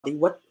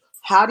What,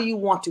 how do you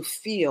want to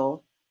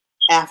feel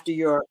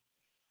after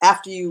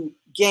after you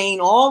gain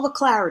all the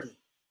clarity?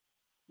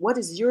 What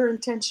is your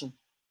intention?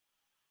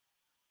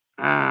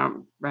 I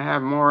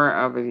have more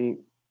of a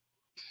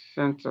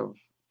sense of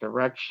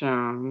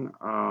direction,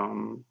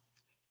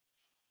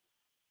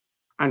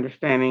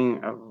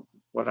 understanding of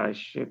what I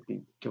should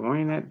be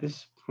doing at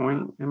this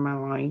point in my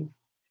life,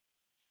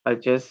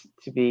 just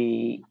to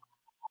be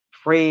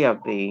free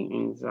of the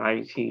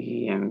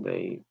anxiety and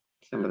the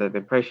some of the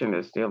depression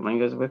that still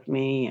lingers with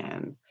me,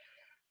 and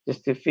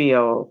just to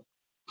feel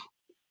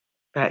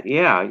that,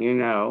 yeah,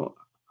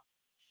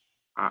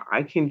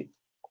 I can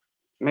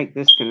make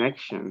this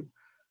connection.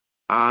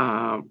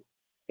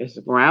 It's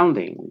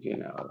grounding,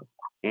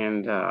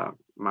 and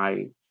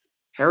my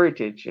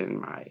heritage and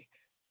my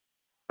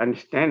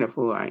understanding of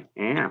who I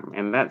am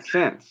in that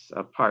sense,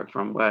 apart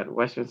from what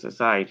Western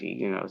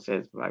society,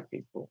 says Black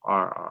people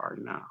are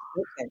now.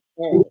 Okay,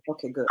 all right,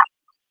 okay, good.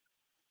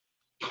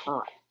 All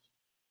right.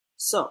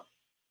 So,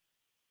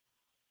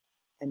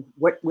 and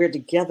what we're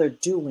together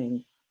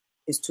doing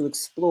is to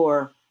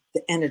explore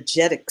the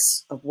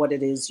energetics of what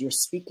it is you're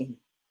speaking.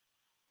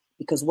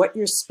 Because what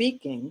you're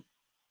speaking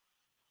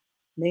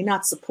may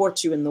not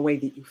support you in the way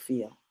that you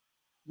feel,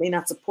 may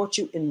not support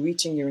you in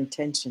reaching your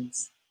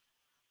intentions.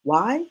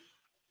 Why?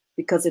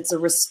 Because it's a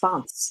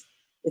response.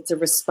 It's a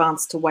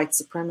response to white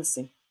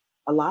supremacy.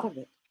 A lot of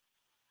it.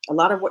 A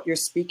lot of what you're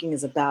speaking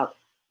is about,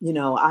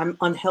 I'm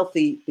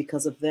unhealthy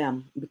because of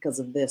them, because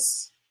of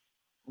this.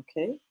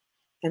 Okay?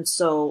 And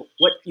so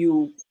what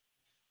you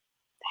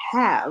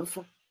have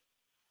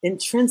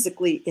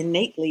intrinsically,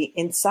 innately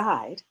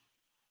inside,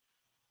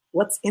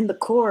 what's in the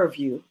core of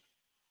you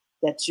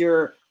that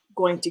you're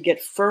going to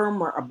get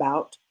firmer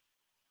about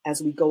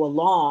as we go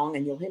along.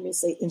 And you'll hear me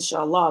say,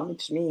 inshallah,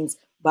 which means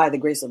by the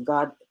grace of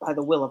God, by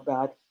the will of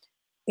God.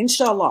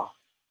 Inshallah,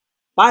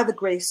 by the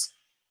grace,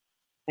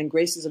 and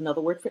grace is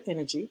another word for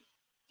energy,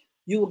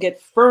 you will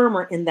get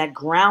firmer in that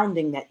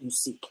grounding that you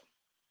seek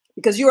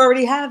because you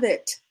already have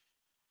it.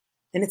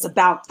 And it's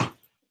about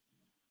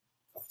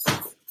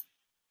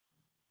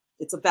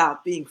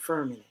being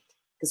firm in it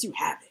because you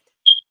have it.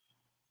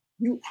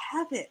 You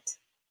have it.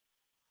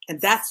 And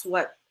that's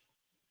what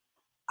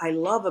I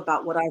love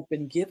about what I've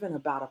been given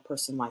about a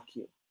person like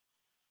you,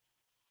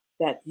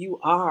 that you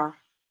are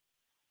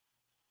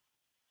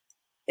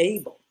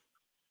able,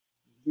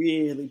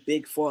 really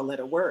big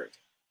 4-letter word,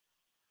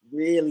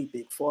 really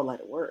big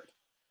 4-letter word,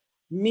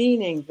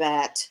 meaning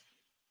that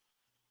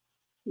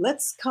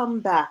let's come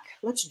back,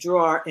 let's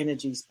draw our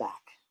energies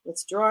back.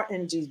 Let's draw our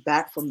energies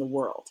back from the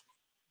world.